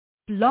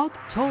Blog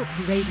Talk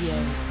Radio.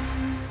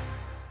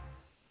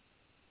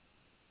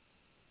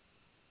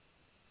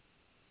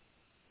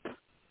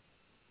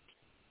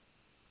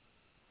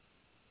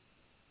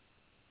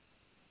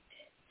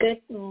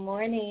 Good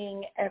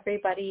morning,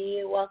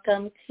 everybody.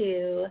 Welcome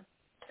to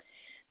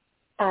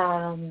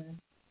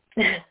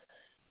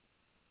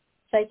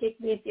Psychic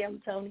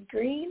Medium Toni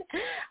Greene.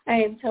 I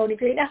am Toni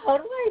Greene. How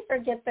do I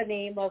forget the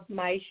name of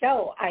my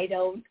show? I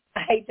don't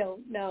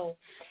know.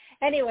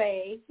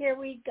 Anyway, here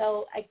we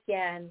go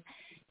again.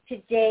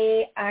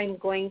 Today I'm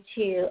going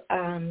to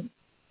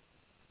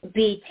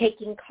be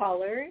taking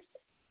callers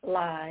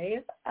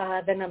live.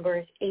 The number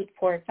is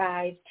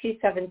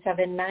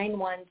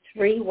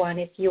 845-277-9131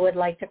 if you would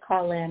like to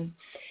call in.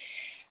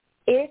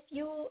 If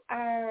you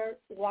are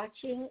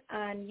watching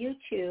on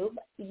YouTube,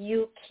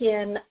 you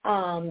can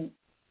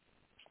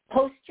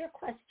post your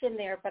question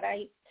there, but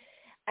I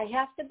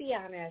have to be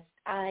honest,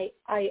 I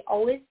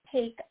always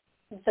take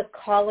the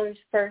callers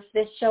first.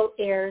 This show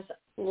airs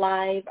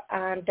live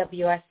on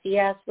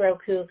WSCS,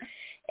 Roku,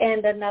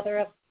 and a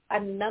number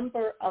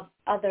of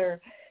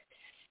other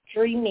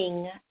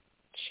streaming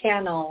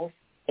channels,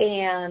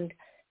 and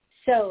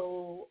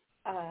so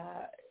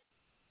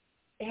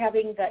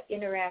having the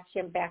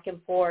interaction back and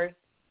forth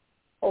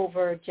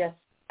over just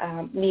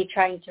me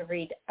trying to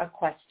read a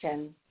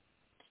question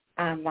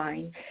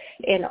online,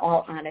 in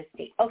all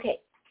honesty. Okay,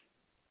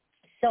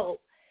 so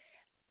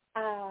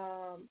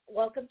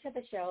welcome to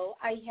the show.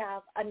 I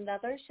have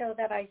another show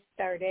that I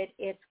started.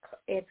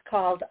 It's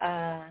called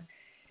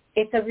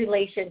it's a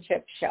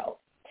relationship show,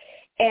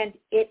 and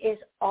it is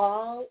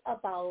all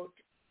about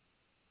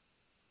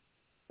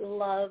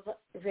love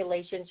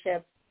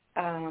relationships,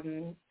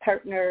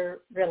 partner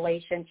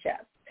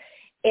relationships.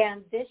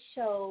 And this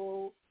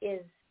show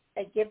gives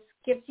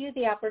you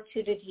the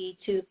opportunity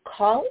to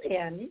call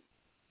in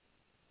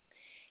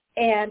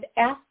and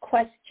ask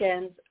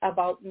questions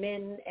about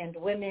men and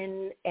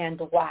women and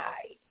why.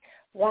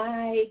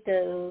 Why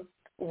do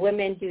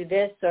women do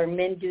this or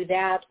men do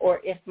that?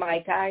 Or if my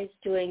guy's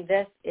doing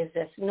this, is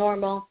this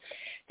normal?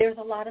 There's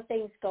a lot of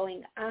things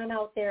going on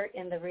out there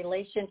in the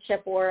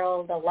relationship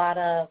world, a lot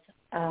of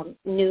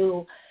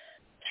new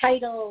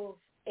titles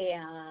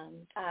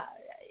and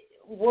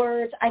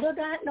words. I do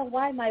not know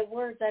why my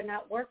words are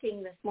not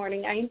working this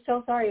morning. I am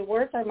so sorry.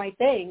 Words are my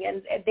thing,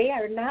 and they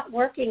are not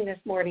working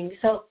this morning.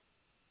 So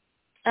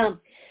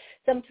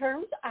some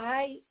terms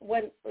I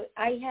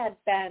had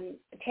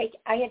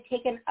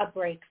taken a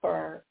break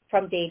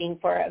from dating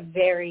for a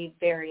very,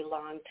 very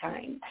long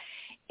time,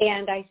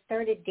 and I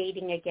started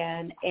dating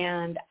again,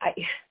 and I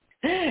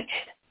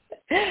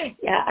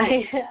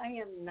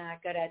am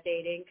not good at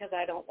dating because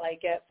I don't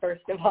like it,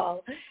 first of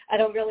all. I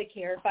don't really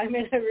care if I'm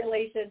in a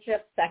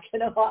relationship,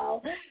 second of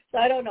all. So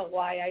I don't know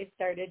why I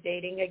started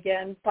dating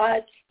again,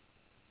 but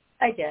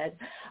I did.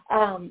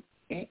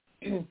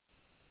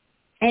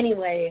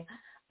 Anyway,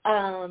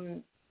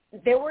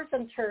 there were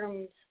some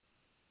terms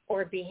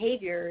or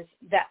behaviors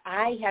that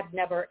I had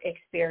never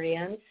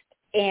experienced,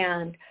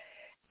 and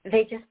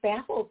they just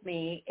baffled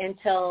me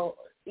until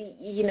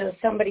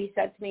somebody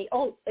said to me,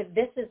 oh,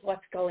 this is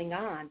what's going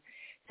on.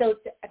 So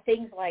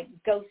things like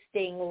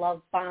ghosting,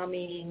 love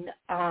bombing,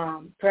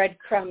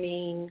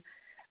 breadcrumbing,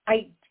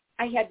 I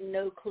had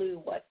no clue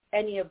what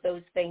any of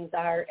those things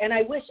are. And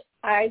I wish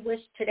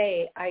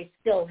today I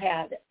still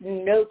had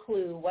no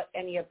clue what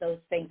any of those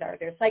things are.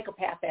 They're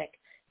psychopathic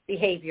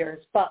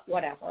behaviors, but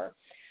whatever.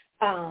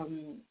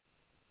 And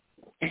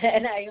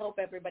I hope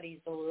everybody's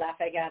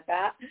laughing at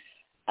that.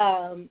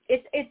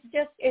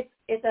 It's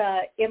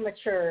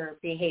immature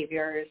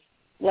behaviors.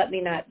 Let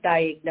me not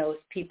diagnose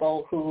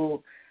people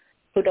who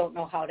don't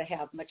know how to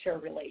have mature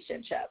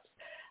relationships.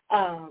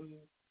 And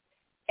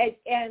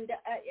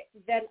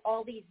then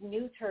all these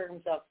new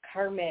terms of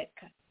karmic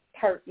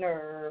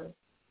partner,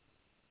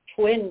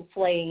 twin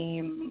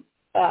flame,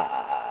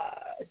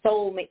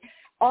 soulmate,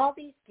 all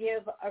these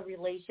give a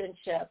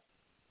relationship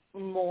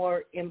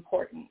more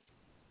importance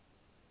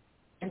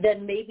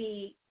than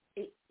maybe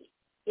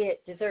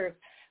it deserves.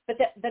 But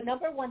the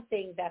number one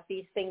thing that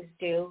these things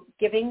do,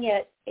 giving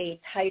it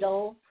a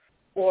title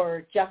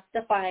or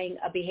justifying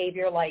a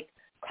behavior like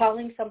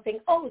calling something,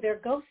 oh, they're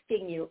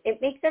ghosting you,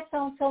 it makes it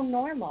sound so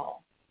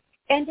normal.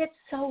 And it's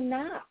so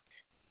not.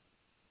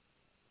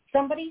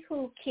 Somebody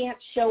who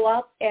can't show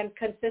up and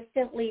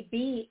consistently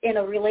be in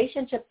a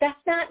relationship,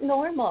 that's not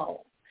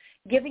normal.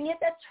 Giving it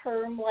a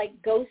term like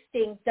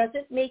ghosting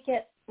doesn't make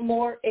it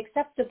more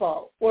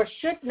acceptable, or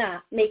should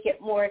not make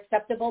it more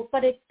acceptable,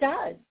 but it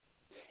does.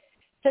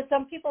 To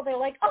some people, they're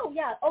like, oh,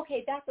 yeah,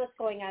 okay, that's what's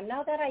going on.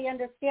 Now that I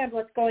understand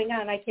what's going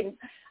on, I can,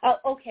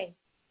 okay.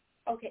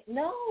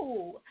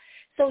 No.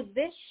 So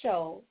this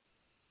show,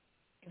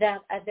 my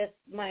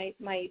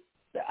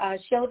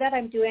show that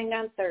I'm doing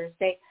on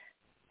Thursday,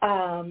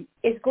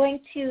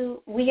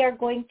 we are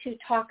going to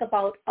talk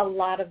about a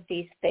lot of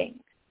these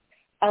things,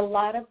 a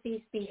lot of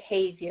these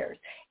behaviors.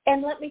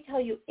 And let me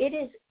tell you, it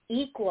is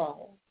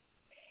equal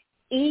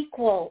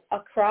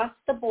across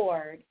the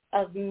board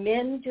of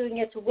men doing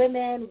it to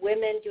women,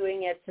 women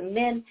doing it to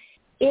men.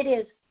 It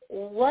is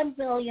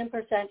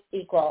 1,000,000%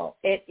 equal.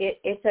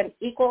 It's an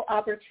equal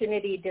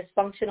opportunity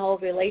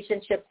dysfunctional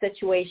relationship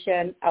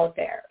situation out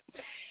there.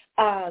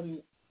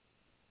 And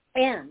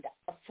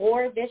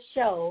for this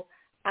show,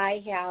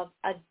 I have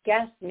a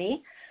guest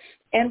me,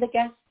 and the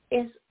guest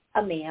is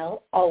a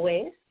male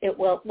always. It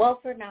will, well,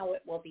 for now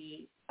it will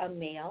be a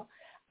male.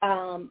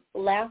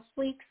 Last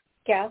week's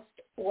guest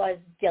was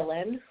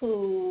Dylan,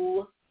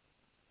 who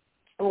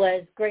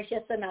was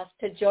gracious enough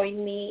to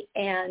join me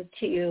and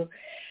to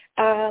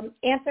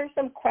answer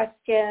some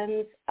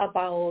questions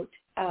about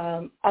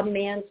a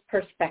man's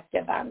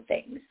perspective on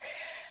things.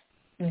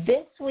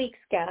 This week's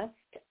guest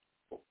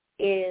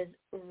is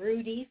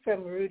Rudy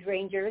from Rude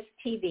Rangers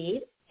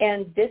TV,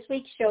 and this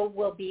week's show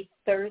will be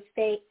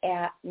Thursday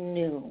at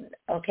noon,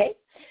 okay?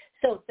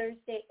 So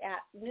Thursday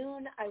at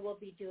noon, I will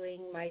be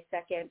doing my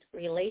second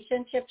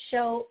relationship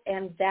show,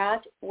 and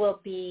that will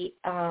be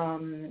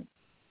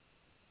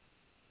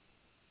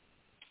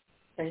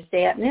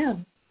Thursday at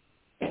noon.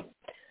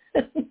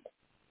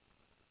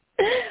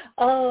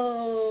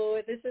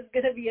 Oh, this is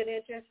going to be an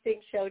interesting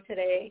show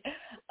today.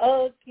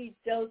 Okie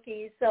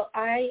dokie. So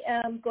I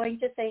am going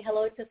to say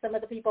hello to some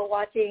of the people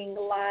watching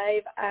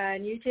live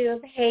on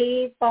YouTube.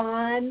 Hey,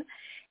 Fawn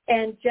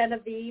and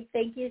Genevieve,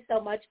 thank you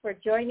so much for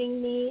joining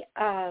me.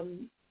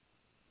 I'm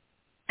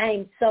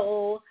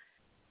so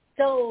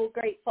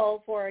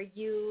grateful for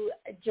you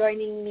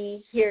joining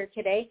me here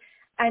today.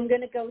 I'm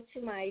going to go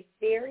to my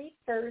very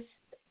first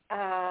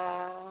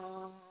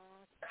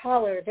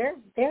caller.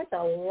 There's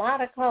a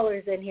lot of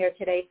callers in here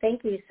today.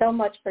 Thank you so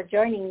much for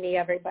joining me,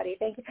 everybody.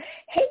 Thank you.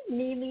 Hey,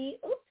 Mimi.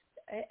 Oops.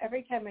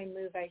 Every time I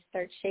move, I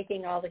start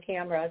shaking all the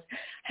cameras.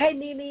 Hi,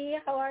 Mimi.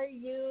 How are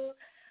you?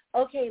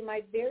 Okay,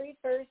 my very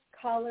first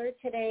caller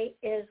today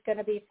is going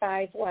to be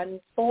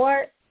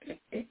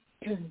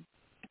 514.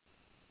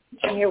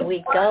 Here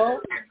we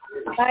go.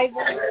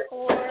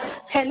 514.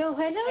 Hello.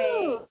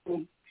 Hey.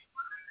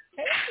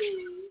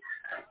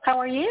 How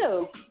are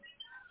you?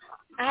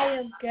 I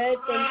am good.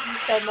 Thank you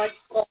so much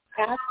for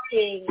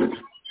asking.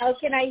 How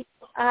can I,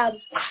 so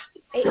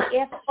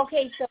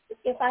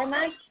if I'm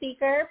on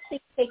speaker,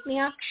 please take me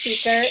off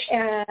speaker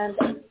and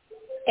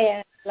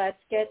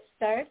let's get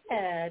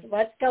started.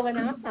 What's going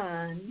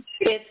on?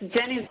 It's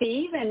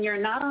Genevieve, and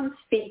you're not on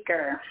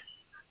speaker.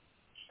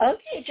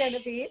 Okay,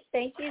 Genevieve,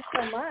 thank you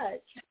so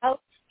much. How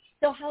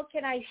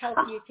can I help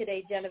you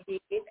today,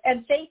 Genevieve?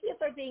 And thank you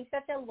for being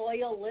such a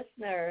loyal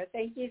listener.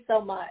 Thank you so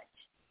much.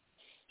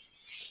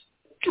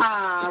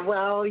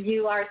 Well,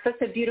 you are such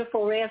a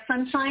beautiful ray of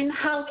sunshine.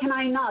 How can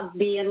I not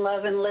be in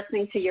love and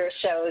listening to your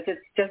shows?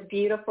 It's just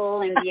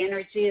beautiful, and the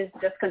energy is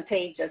just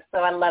contagious, so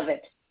I love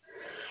it.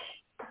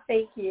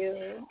 Thank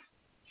you.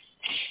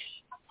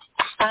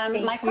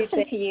 My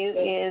question to you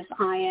is,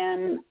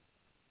 I'm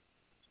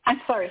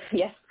sorry,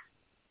 yes.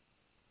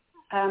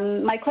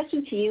 My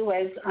question to you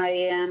is, I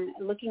am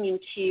looking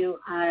into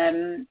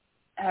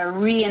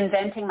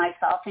reinventing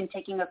myself and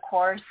taking a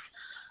course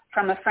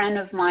from a friend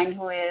of mine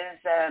who has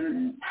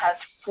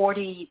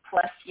 40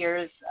 plus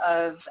years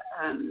of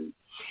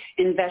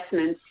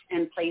investments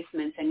and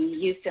placements, and he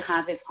used to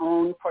have his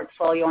own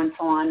portfolio and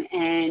so on,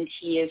 and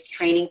he is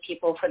training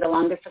people for the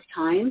longest of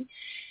time.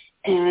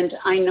 And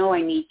I know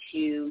I need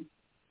to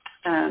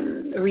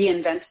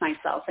reinvent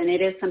myself, and it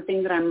is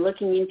something that I'm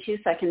looking into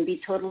so I can be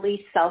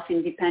totally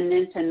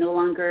self-independent and no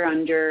longer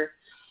under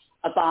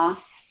a boss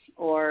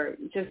or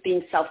just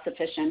being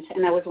self-sufficient.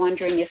 And I was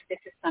wondering if this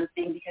is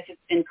something, because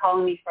it's been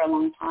calling me for a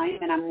long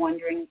time, and I'm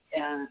wondering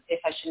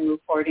if I should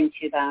move forward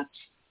into that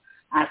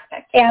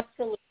aspect.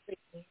 Absolutely.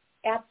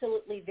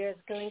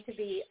 There's going to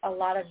be a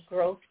lot of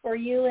growth for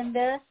you in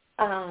this.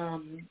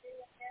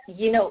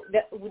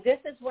 This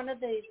is one of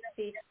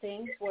these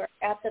things where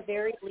at the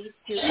very least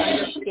you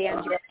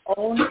understand your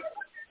own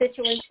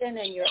situation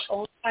and your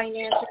own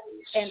finances,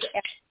 and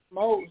at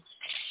most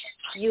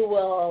you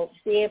will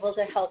be able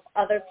to help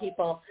other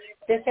people.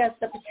 This has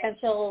the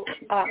potential,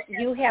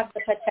 you have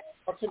the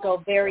potential to go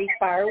very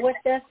far with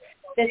this.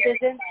 This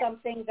isn't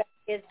something that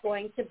is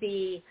going to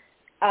be,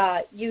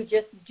 you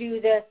just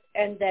do this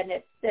and then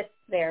it sits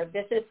there.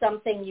 This is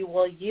something you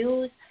will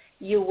use.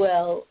 You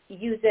will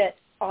use it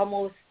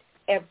almost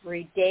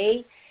every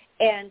day.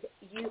 And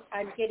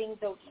I'm getting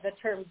the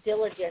term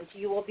diligent.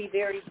 You will be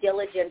very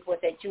diligent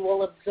with it. You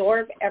will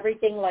absorb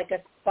everything like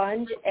a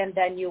sponge, and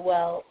then you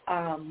will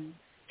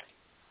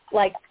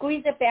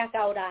squeeze it back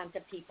out onto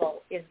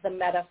people is the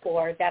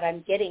metaphor that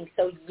I'm getting.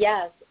 So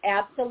yes,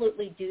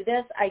 absolutely do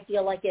this. I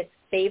feel like it's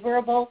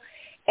favorable,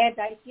 and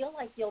I feel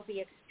like you'll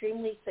be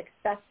extremely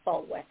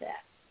successful with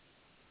it.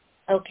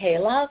 Okay,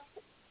 love?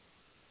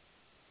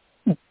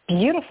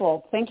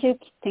 Beautiful. Thank you.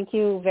 Thank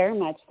you very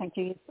much. Thank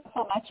you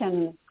so much,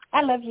 and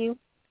I love you.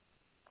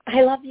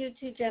 I love you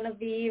too,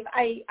 Genevieve.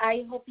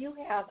 I hope you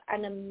have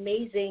an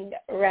amazing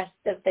rest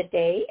of the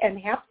day, and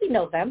happy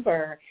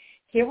November.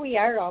 Here we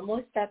are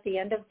almost at the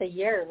end of the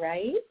year,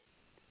 right?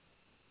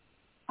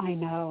 I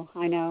know.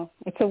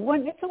 It's a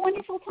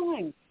wonderful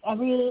time.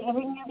 Every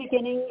new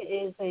beginning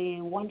is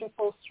a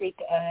wonderful streak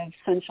of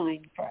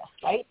sunshine for us,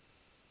 right?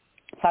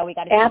 That's how we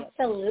got to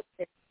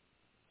Absolutely.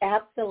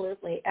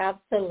 Absolutely,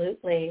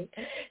 absolutely.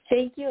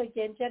 Thank you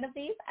again,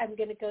 Genevieve. I'm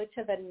going to go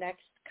to the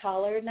next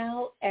caller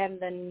now, and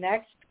the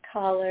next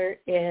caller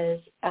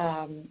is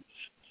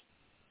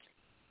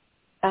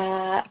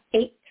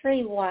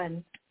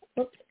 831.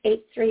 Oops,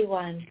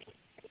 831.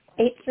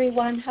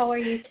 831, how are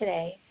you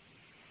today?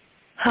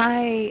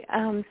 Hi,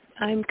 I'm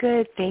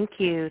good. Thank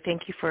you.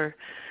 Thank you for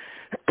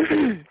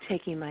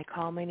taking my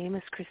call. My name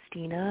is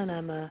Christina,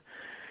 and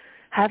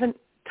haven't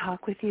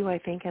talked with you, I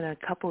think, in a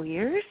couple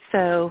years,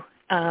 so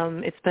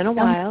it's been a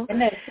while.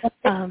 Thank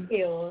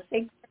you.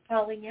 Thanks for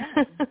calling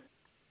in.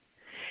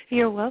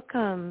 You're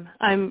welcome.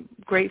 I'm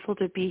grateful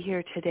to be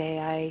here today.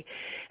 I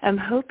am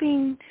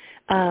hoping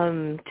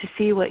to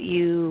see what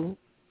you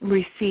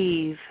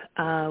receive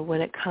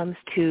when it comes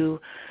to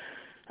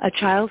a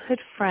childhood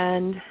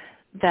friend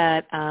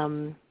that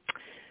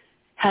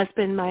has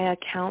been my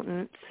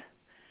accountant,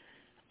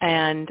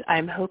 and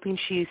I'm hoping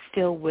she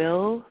still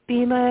will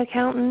be my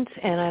accountant,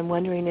 and I'm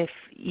wondering if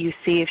you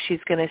see if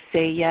she's going to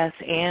say yes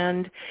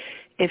and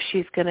if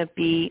she's going to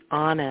be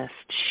honest.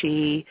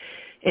 She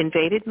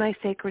invaded my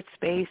sacred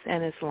space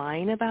and is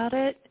lying about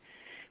it,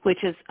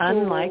 which is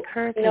unlike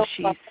her because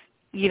she's,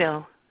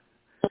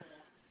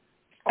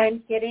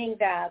 I'm getting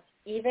that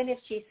even if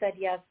she said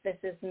yes, this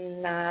is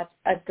not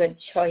a good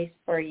choice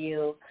for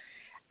you.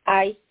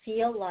 I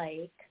feel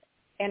like,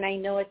 and I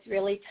know it's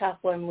really tough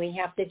when we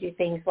have to do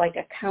things like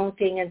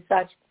accounting and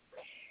such,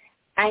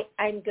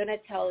 I'm going to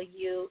tell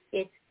you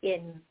it's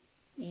in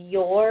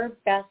your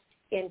best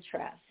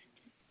interest,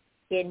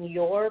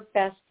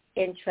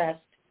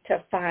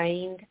 to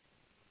find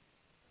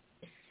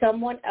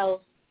someone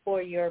else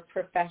for your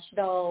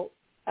professional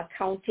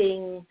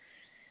accounting,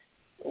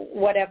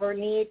 whatever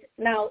needs.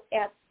 Now,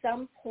 at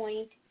some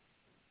point,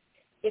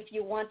 if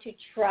you want to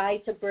try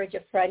to bridge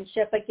a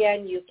friendship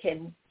again, you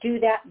can do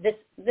that. This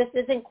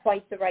isn't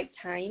quite the right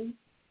time.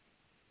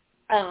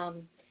 I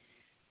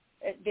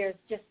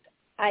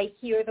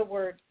hear the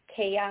word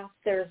chaos.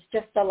 There's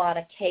just a lot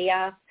of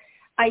chaos.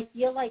 I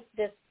feel like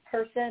this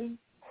person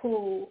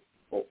who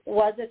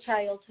was a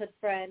childhood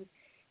friend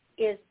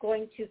is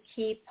going to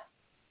keep,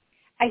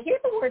 I hear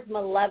the word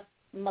malevolent.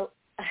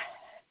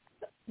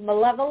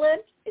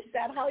 Is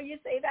that how you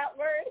say that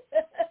word?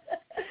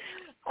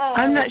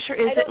 I'm not sure.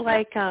 Is that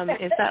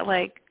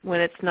like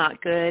when it's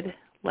not good?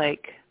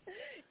 Like,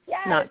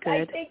 yes, not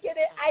good? I think it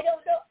is. I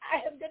don't know. I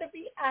am going to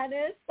be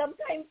honest.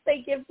 Sometimes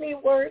they give me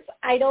words.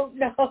 I don't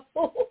know.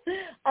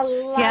 A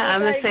lot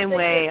I'm the same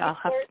way. I'll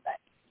have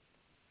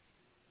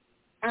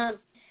to.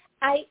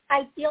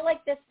 I feel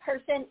like this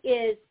person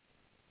is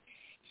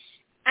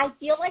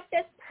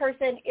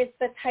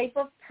the type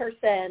of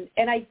person,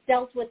 and I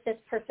dealt with this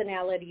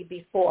personality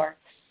before.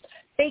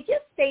 They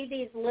just say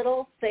these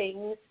little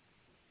things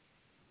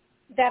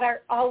that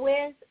are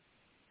always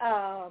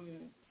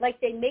like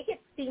they make it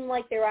seem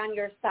like they're on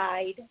your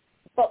side,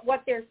 but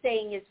what they're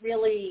saying is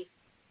really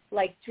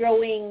like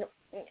throwing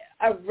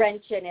a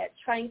wrench in it,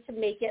 trying to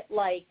make it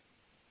like,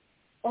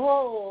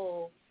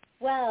 oh,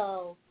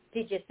 well,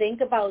 did you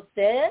think about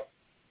this?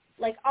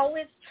 Like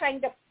always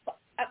trying to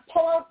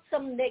pull out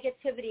some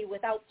negativity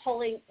without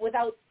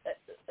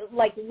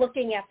like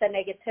looking at the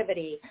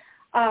negativity.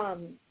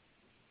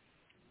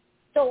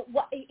 So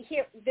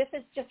here, this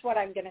is just what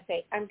I'm going to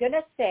say. I'm going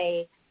to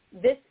say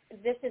this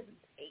is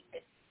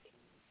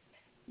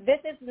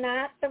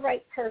not the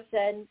right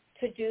person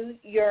to do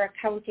your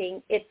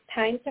accounting. It's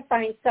time to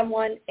find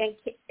someone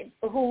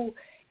who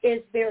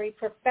is very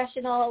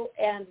professional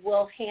and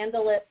will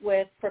handle it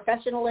with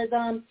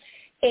professionalism.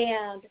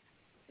 And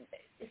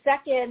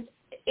second,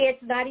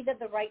 it's not even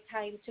the right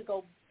time to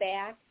go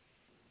back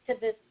to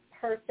this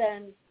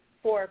person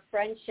for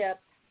friendship.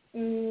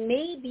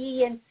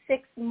 Maybe in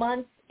 6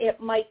 months it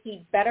might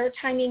be better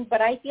timing, but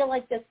I feel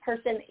like this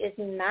person is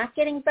not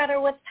getting better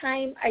with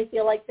time. I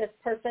feel like this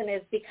person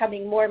is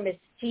becoming more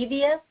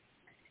mischievous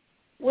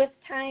with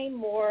time,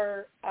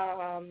 more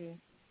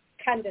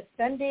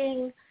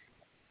condescending,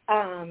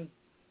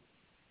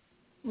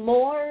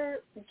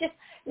 more just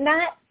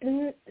not,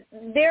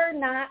 they're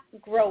not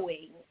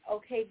growing,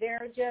 okay? They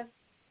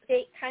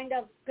kind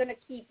of going to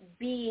keep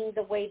being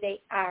the way they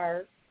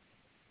are.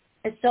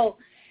 And so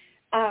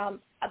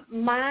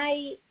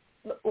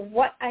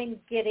what I'm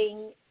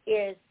getting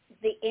is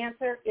the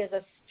answer is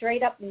a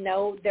straight up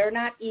no. They're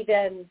not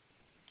even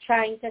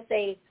trying to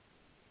say,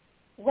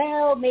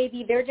 well,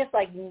 maybe. They're just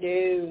like,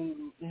 no,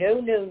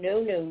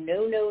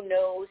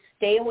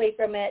 stay away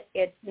from it.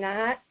 It's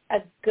not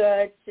a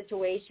good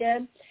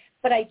situation.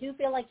 But I do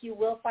feel like you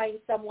will find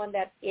someone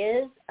that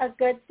is a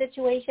good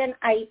situation.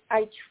 I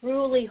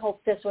truly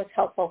hope this was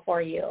helpful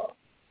for you.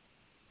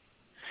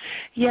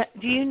 Yeah,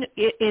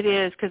 it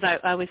is, because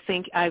I was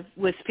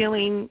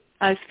feeling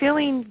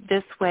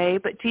this way,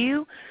 but do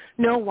you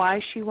know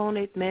why she won't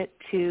admit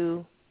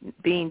to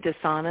being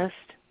dishonest?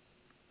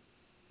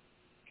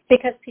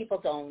 Because people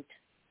don't.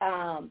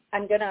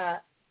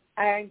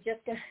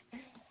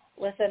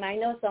 Listen, I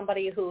know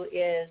somebody who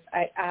is,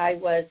 I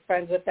was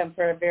friends with them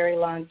for a very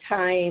long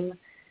time,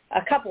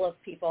 a couple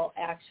of people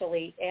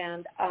actually,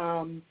 and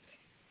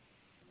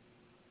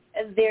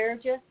they're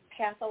just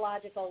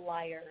pathological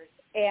liars.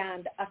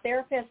 And a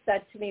therapist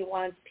said to me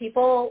once,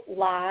 people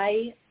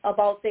lie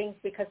about things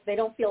because they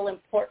don't feel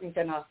important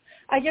enough.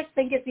 I just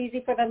think it's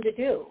easy for them to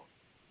do.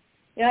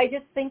 I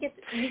just think it's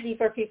easy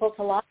for people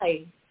to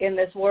lie in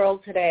this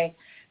world today.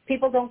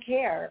 People don't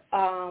care.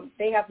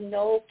 They have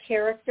no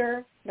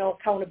character, no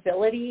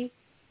accountability.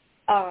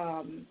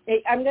 I'm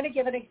going to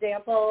give an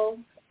example,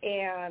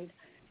 and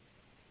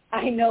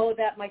I know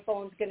that my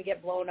phone's going to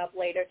get blown up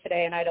later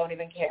today, and I don't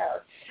even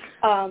care.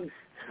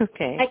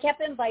 Okay. I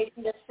kept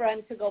inviting this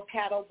friend to go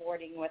paddle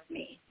boarding with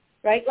me,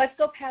 right? Let's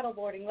go paddle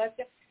boarding. Let's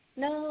go.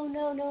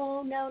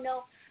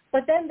 No.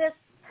 But then this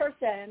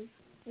person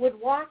would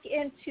walk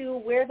into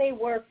where they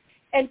work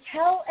and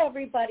tell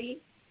everybody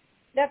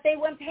that they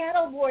went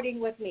paddle boarding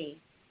with me,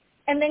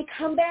 and then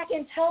come back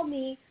and tell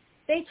me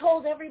they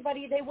told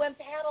everybody they went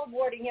paddle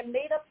boarding and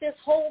made up this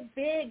whole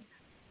big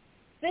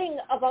thing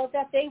about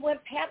that they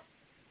went paddle.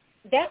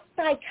 That's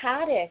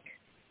psychotic.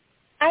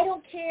 I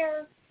don't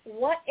care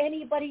what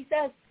anybody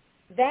says.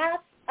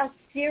 That's a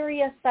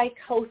serious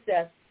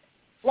psychosis.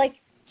 Like,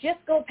 just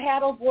go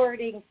paddle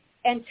boarding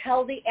and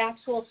tell the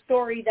actual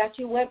story that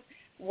you went.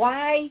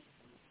 Why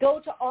go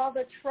to all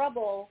the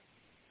trouble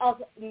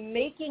of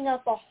making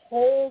up a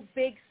whole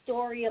big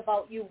story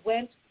about you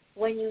went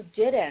when you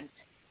didn't?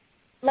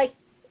 Like,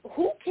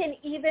 who can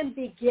even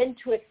begin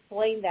to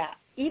explain that?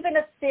 Even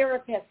a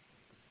therapist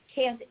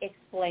can't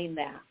explain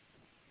that.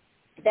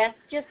 That's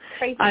just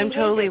crazy. I'm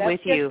totally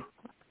with you.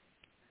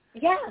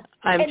 Yeah.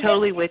 I'm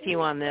totally with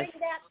you on this.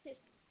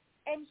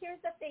 And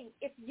here's the thing.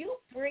 If you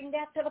bring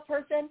that to the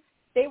person,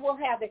 they will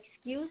have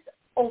excuse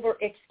over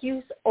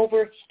excuse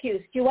over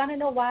excuse. Do you want to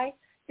know why?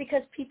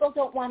 Because people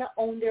don't want to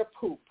own their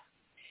poop.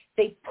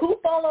 They poop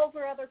all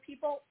over other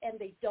people, and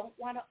they don't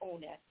want to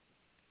own it.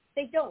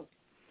 They don't.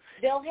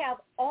 They'll have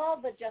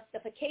all the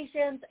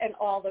justifications and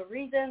all the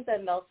reasons,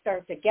 and they'll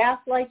start to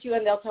gaslight you,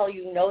 and they'll tell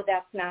you, no,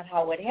 that's not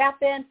how it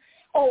happened.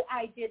 Oh,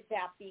 I did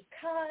that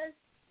because.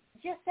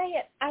 Just say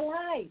it. I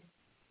lied.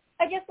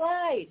 I just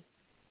lied.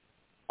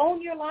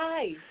 Own your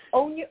lies.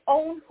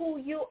 Own who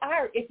you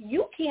are. If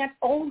you can't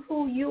own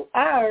who you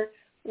are,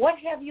 what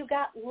have you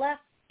got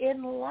left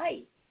in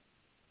life?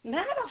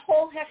 Not a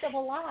whole heck of a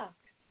lot.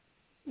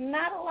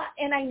 Not a lot.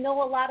 And I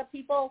know a lot of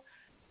people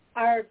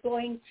are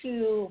going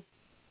to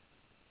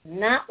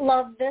not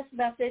love this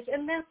message,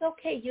 and that's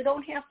okay. You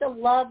don't have to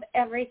love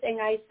everything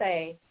I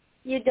say.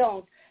 You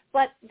don't.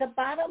 But the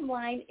bottom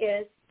line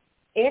is,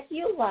 if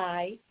you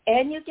lie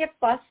and you get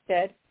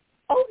busted,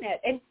 own it.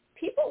 And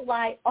people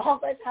lie all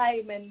the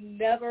time and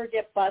never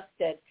get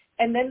busted.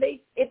 And then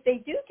if they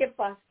do get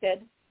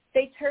busted,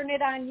 they turn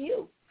it on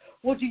you.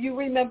 Well, do you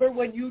remember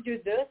when you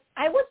did this?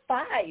 I was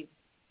 5.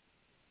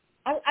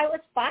 I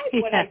was 5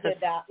 when I did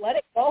that. Let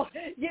it go.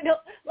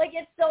 Like,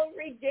 it's so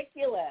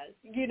ridiculous.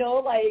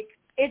 Like,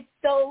 it's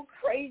so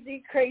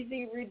crazy,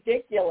 crazy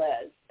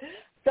ridiculous.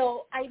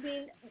 So, I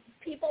mean,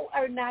 people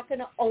are not going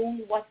to own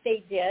what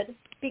they did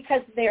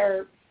because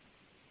they're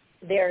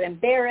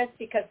embarrassed,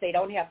 because they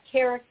don't have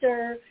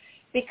character,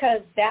 because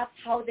that's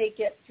how they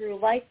get through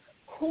life.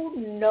 Who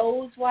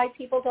knows why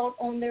people don't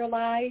own their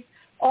lives?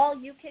 All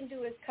you can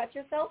do is cut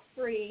yourself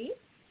free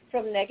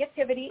from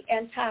negativity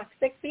and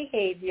toxic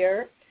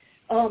behavior.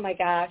 Oh, my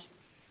gosh.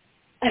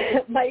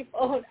 My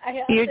phone, I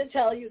have to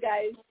tell you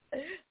guys,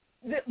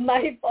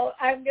 my phone,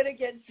 I'm going to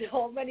get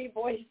so many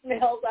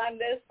voicemails on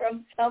this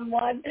from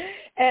someone,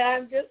 and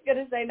I'm just going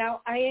to say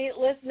now, I ain't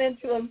listening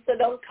to them, so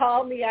don't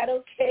call me. I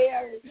don't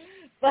care.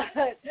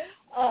 But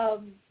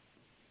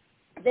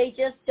they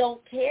just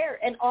don't care.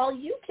 And all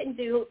you can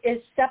do is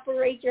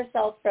separate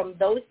yourself from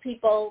those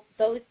people,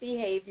 those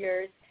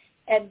behaviors,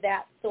 and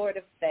that sort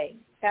of thing.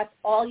 That's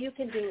all you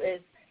can do is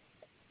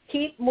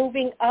keep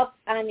moving up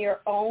on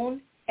your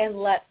own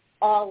and let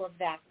all of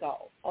that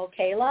go.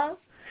 Okay, love?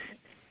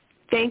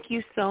 Thank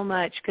you so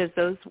much, because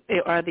those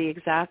are the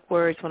exact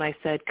words when I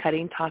said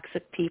cutting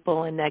toxic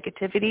people and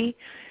negativity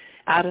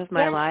out of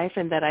my life,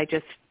 and that I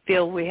just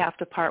feel we have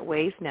to part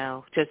ways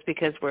now just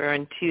because we're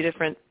in 2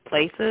 different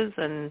places,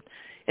 and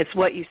it's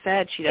what you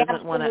said. She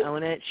doesn't want to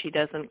own it. She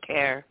doesn't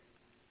care.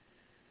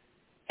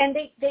 And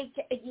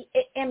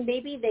and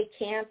maybe they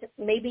can't.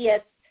 Maybe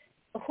it's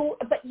who.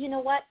 But you know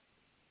what?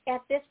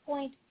 At this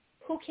point,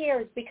 who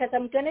cares? Because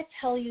I'm going to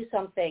tell you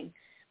something.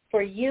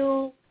 For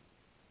you,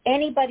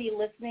 anybody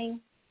listening,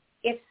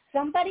 if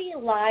somebody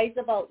lies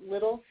about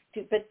little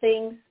stupid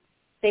things,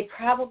 they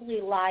probably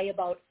lie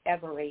about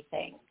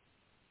everything.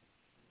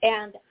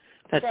 And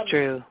that's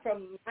true.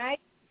 From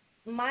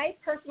my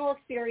personal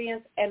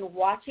experience and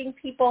watching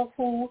people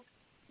who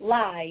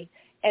lie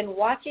and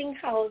watching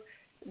how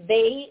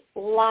they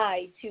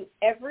lie to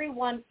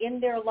everyone in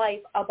their life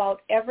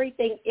about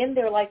everything in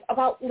their life,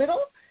 about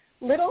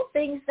little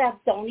things that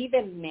don't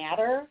even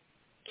matter.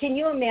 Can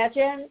you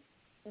imagine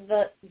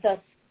the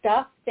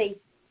stuff they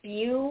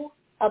spew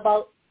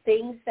about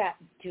things that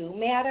do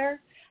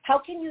matter? How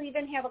can you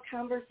even have a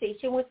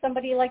conversation with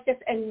somebody like this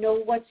and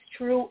know what's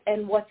true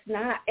and what's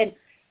not? And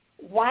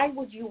why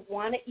would you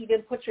want to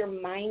even put your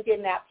mind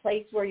in that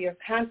place where you're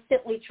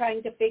constantly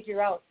trying to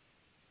figure out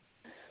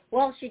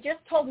well, she just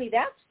told me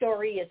that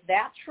story. Is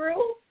that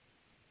true?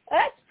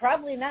 That's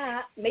probably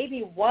not.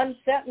 Maybe one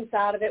sentence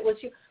out of it was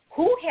you.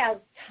 Who has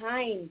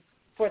time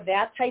for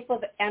that type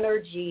of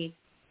energy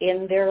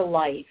in their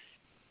life?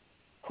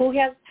 Who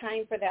has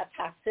time for that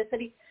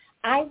toxicity?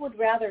 I would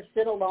rather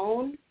sit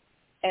alone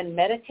and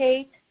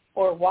meditate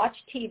or watch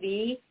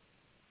TV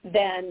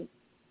than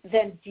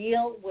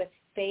deal with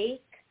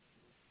fake,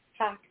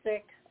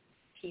 toxic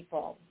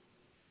people.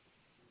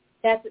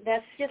 That's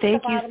just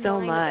Thank the bottom you so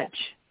line much.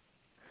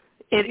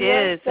 It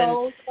is,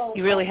 and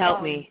you really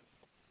helped me.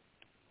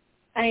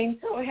 I'm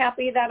so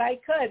happy that I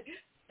could.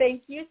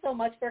 Thank you so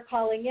much for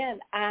calling in.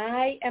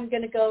 I am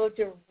going to go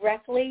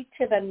directly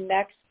to the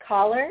next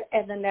caller,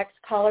 and the next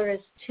caller is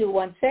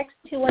 216.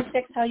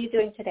 216, how are you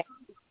doing today?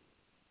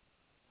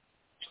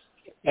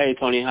 Hey,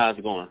 Toni, how's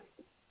it going?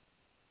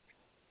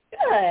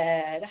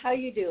 Good. How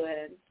you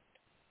doing?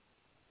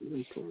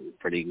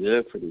 Pretty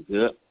good.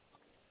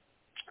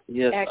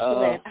 Yes.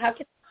 Excellent. How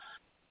can?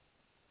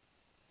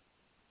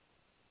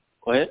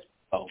 Go ahead.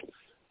 Oh.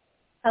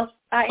 I'm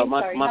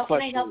sorry. My How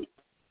question, can I help you?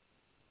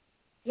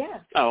 Yeah.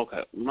 Oh,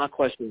 okay. My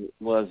question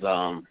was,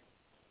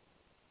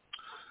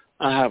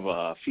 I have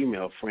a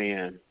female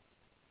friend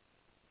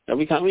that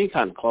we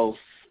kind of close,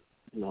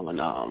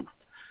 and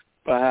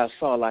but I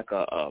saw like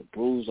a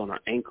bruise on her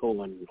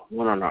ankle and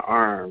one on her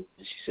arm,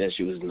 and she said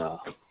she was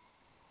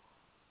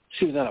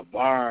at a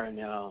bar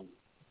and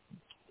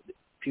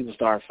people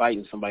started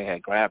fighting. Somebody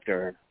had grabbed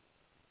her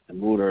and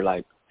moved her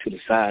like to the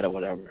side or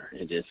whatever.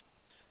 It just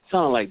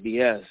sounded like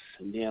BS.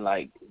 And then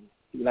like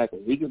a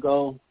week or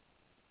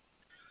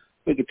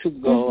two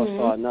ago, I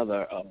saw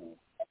another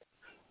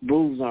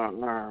bruise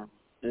on her arm.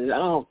 And I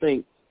don't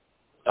think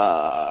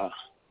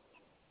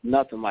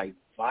nothing like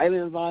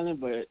violent,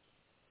 but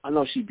I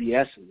know she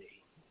BSing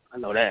me. I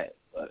know that.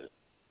 But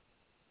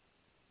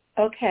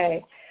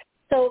okay.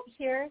 So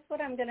here's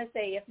what I'm going to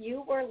say. If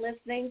you were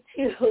listening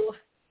to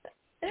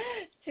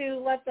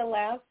what the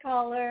last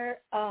caller,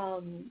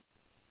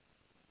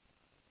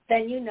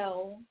 then you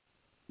know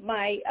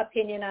my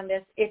opinion on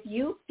this. If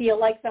you feel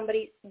like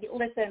somebody,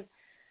 listen,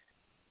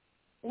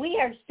 we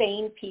are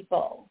sane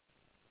people.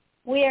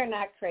 We are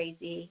not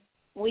crazy.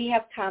 We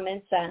have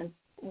common sense.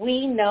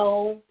 We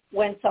know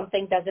when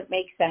something doesn't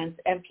make sense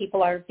and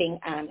people aren't being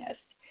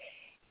honest.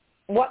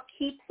 What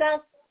keeps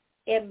us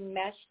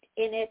enmeshed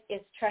in it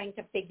is trying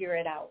to figure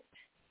it out.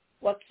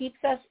 What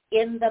keeps us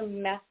in the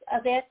mess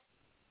of it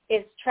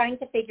is trying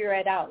to figure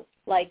it out.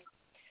 Like,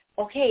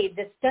 okay,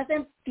 this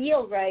doesn't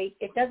feel right.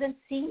 It doesn't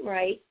seem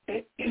right.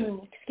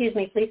 Excuse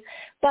me, please.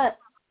 But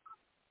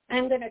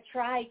I'm going to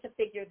try to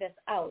figure this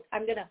out.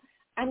 I'm going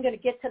to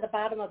get to the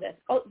bottom of this.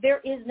 Oh,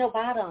 there is no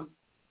bottom.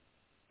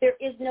 There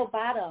is no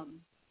bottom.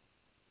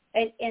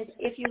 And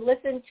if you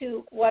listen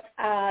to what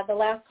the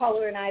last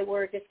caller and I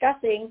were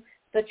discussing,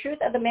 the truth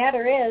of the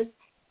matter is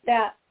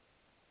that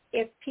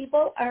if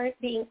people aren't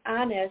being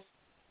honest,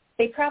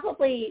 they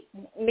probably,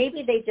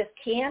 maybe they just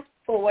can't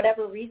for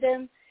whatever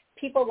reason.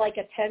 People like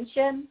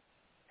attention,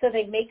 so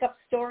they make up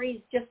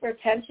stories just for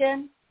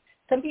attention.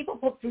 Some people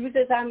put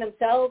bruises on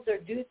themselves or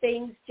do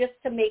things just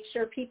to make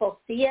sure people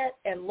see it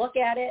and look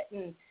at it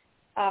and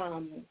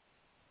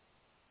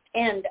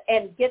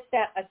get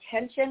that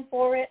attention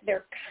for it.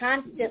 They're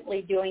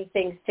constantly doing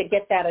things to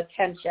get that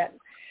attention.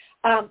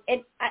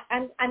 And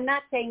I'm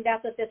not saying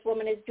that's what this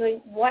woman is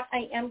doing. What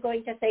I am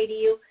going to say to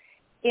you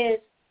is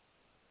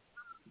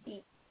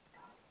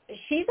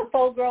she's a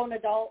full-grown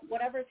adult.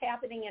 Whatever's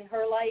happening in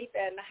her life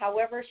and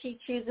however she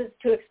chooses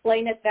to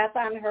explain it, that's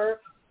on her.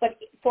 But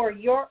for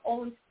your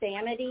own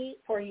sanity,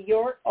 for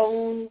your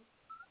own,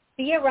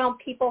 be around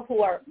people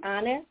who are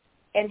honest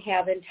and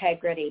have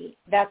integrity.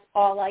 That's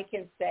all I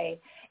can say.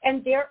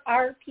 And there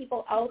are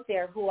people out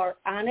there who are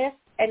honest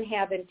and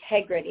have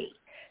integrity.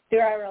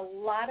 There are a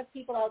lot of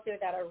people out there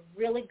that are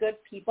really good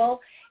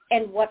people.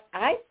 And what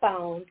I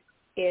found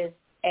is,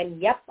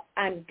 and yep,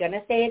 I'm going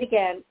to say it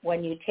again,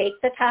 when you take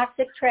the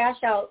toxic trash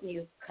out and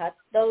you cut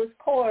those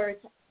cords,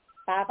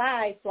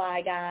 bye-bye,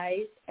 fly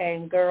guys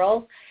and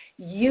girls,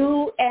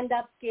 you end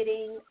up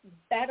getting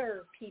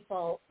better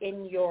people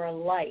in your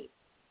life.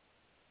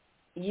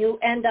 You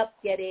end up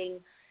getting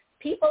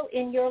people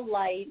in your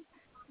life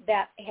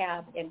that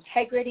have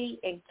integrity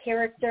and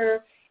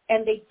character,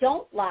 and they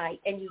don't lie,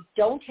 and you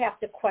don't have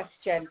to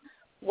question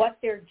what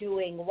they're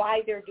doing,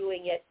 why they're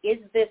doing it. Is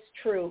this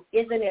true?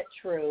 Isn't it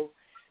true?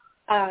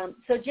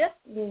 So just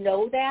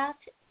know that,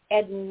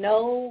 and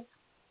know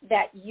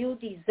that you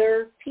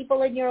deserve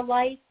people in your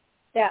life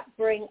that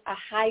bring a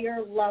higher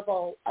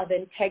level of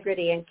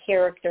integrity and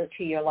character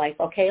to your life.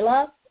 Okay,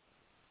 love?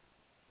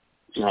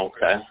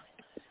 Okay.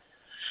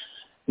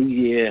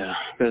 Yeah,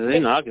 because,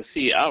 I can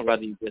see I'd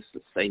rather you just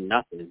say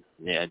nothing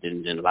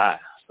than lie.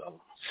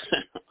 So.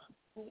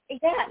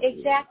 Yeah,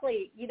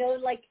 exactly.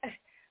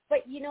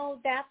 But,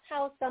 that's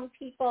how some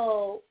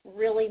people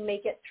really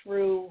make it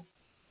through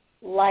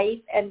life,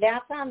 and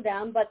that's on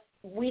them, but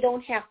we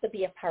don't have to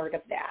be a part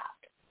of that.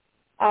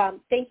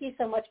 Thank you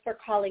so much for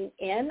calling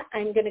in.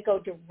 I'm going to go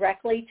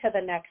directly to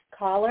the next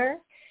caller,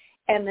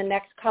 and the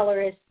next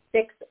caller is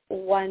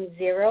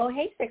 610.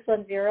 Hey,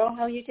 610,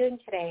 how are you doing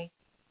today?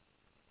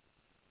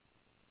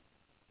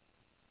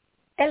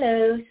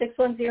 Hello,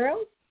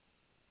 610?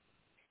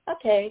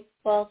 Okay,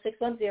 well,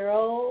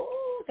 610,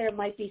 there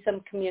might be some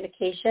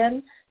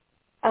communication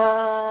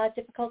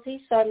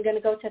difficulties, so I'm going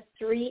to go to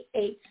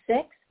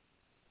 386.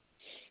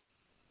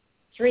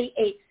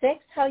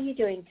 386, how are you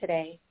doing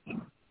today?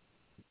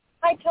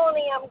 Hi,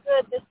 Toni. I'm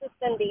good. This is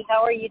Cindy.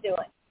 How are you doing?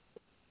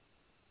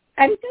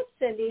 I'm good,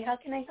 Cindy. How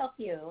can I help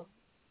you?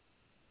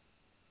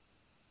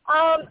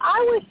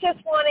 I was just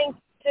wanting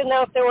to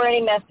know if there were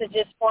any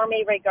messages for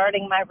me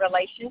regarding my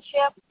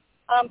relationship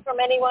from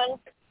any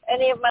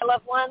of my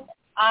loved ones.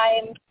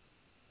 I've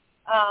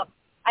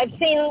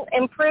seen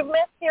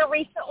improvements here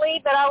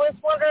recently, but I was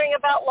wondering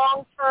about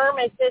long term.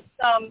 Is this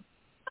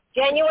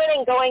genuine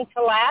and going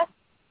to last?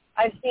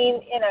 I've seen,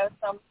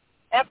 some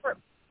effort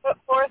put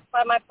forth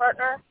by my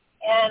partner,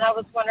 and I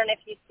was wondering if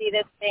you see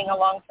this being a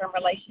long-term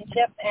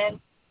relationship and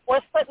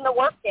what's putting the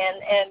work in,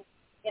 and,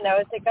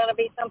 is it going to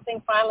be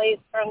something finally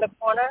turned the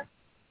corner?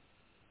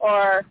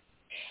 Or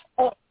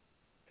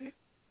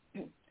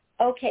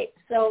Okay,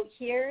 so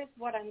here's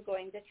what I'm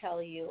going to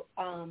tell you.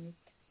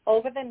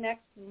 Over the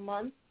next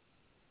month,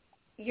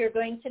 you're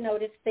going to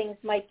notice things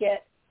might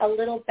get a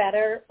little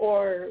better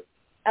or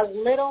a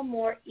little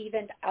more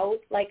evened out,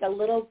 like a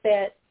little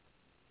bit.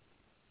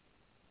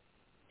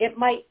 It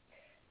might,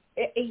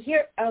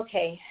 here,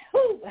 okay,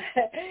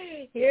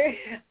 here,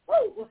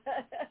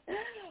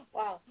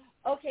 wow.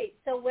 Okay,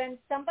 so when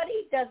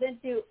somebody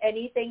doesn't do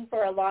anything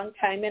for a long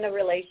time in a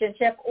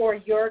relationship, or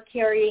you're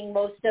carrying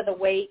most of the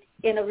weight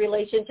in a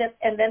relationship,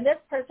 and then this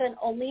person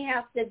only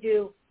has to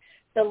do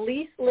the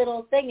least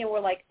little thing, and we're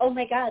like, oh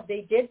my God,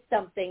 they did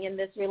something in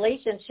this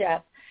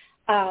relationship.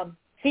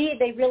 See,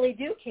 they really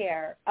do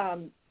care.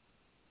 And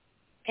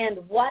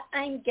what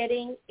I'm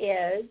getting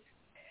is,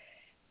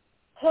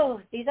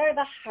 these are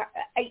the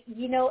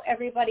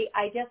everybody,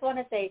 I just want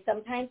to say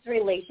sometimes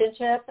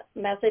relationship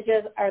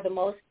messages are the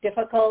most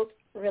difficult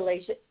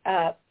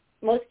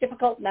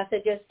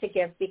messages to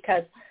give,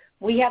 because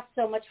we have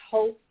so much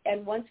hope,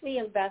 and once we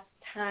invest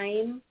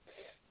time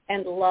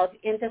and love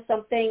into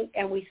something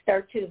and we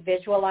start to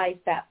visualize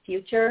that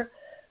future,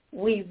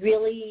 we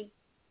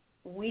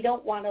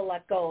don't want to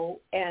let go.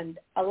 And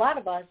a lot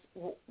of us,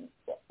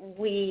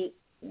 we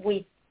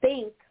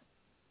think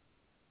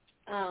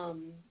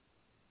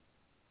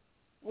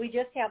we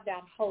just have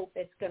that hope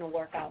it's going to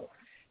work out.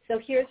 So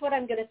here's what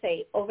I'm going to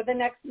say. Over the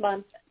next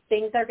month,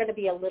 things are going to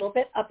be a little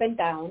bit up and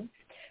down,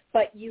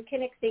 but you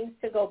can expect things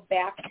to go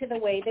back to the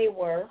way they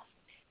were.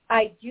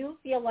 I do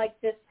feel like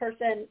this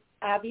person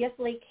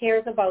obviously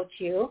cares about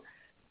you,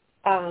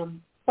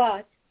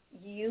 but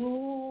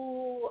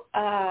you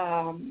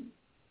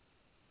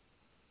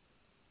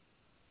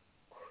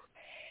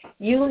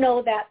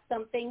know that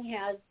something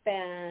has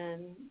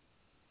been,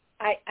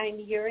 I'm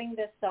hearing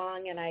this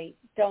song, and I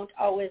don't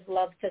always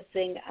love to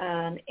sing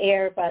on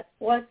air, but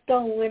what's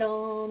going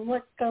on,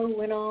 what's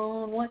going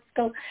on,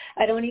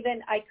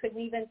 I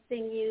couldn't even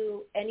sing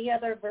you any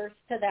other verse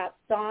to that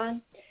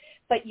song,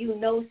 but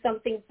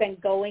something's been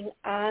going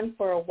on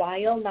for a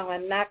while. Now,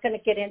 I'm not going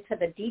to get into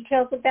the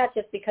details of that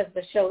just because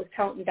the show is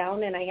counting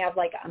down and I have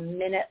like a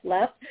minute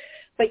left,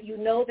 but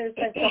there's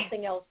been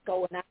something else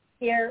going on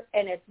here,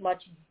 and it's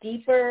much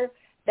deeper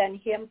than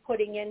him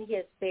putting in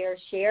his fair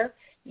share.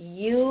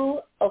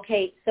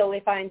 So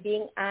if I'm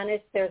being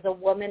honest, there's a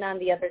woman on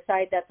the other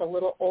side that's a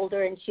little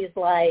older, and she's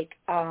like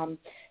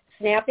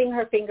snapping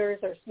her fingers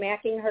or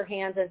smacking her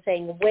hands and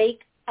saying,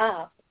 wake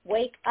up.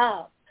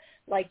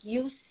 Like,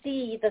 you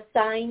see the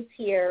signs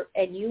here,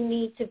 and you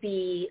need to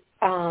be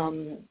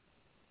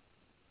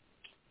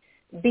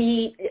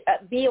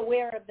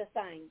aware of the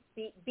signs.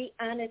 Be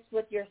honest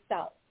with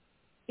yourself.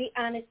 Be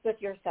honest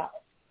with yourself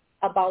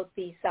about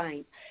these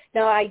signs.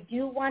 Now, I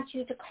do want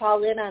you to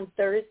call in on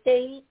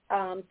Thursday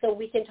so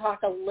we can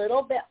talk a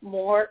little bit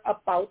more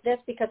about this,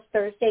 because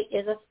Thursday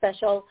is a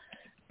special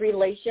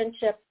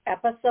relationship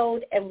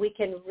episode, and we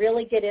can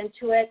really get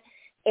into it.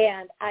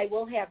 And I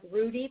will have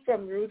Rudy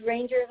from Rude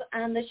Rangers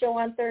on the show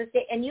on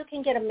Thursday, and you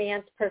can get a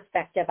man's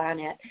perspective on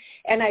it.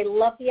 And I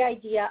love the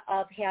idea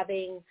of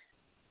having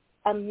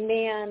a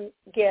man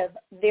give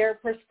their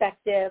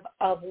perspective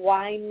of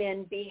why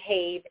men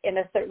behave in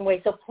a certain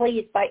way. So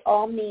please, by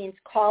all means,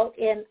 call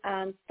in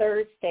on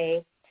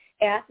Thursday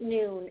at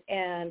noon,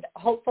 and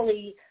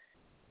hopefully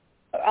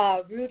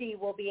Rudy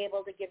will be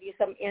able to give you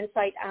some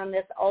insight on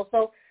this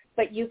also.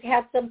 But you've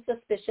had some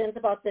suspicions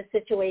about this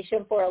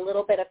situation for a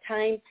little bit of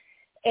time,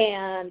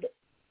 and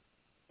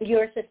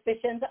your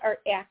suspicions are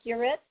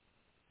accurate,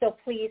 so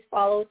please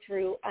follow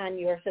through on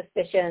your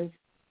suspicions.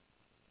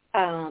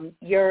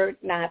 You're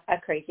not a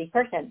crazy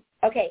person.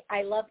 Okay,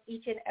 I love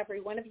each and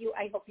every one of you.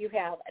 I hope you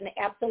have an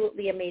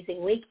absolutely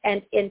amazing week.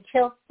 And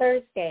until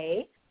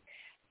Thursday,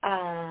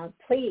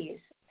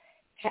 please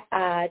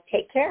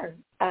take care.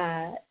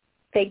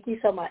 Thank you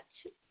so much.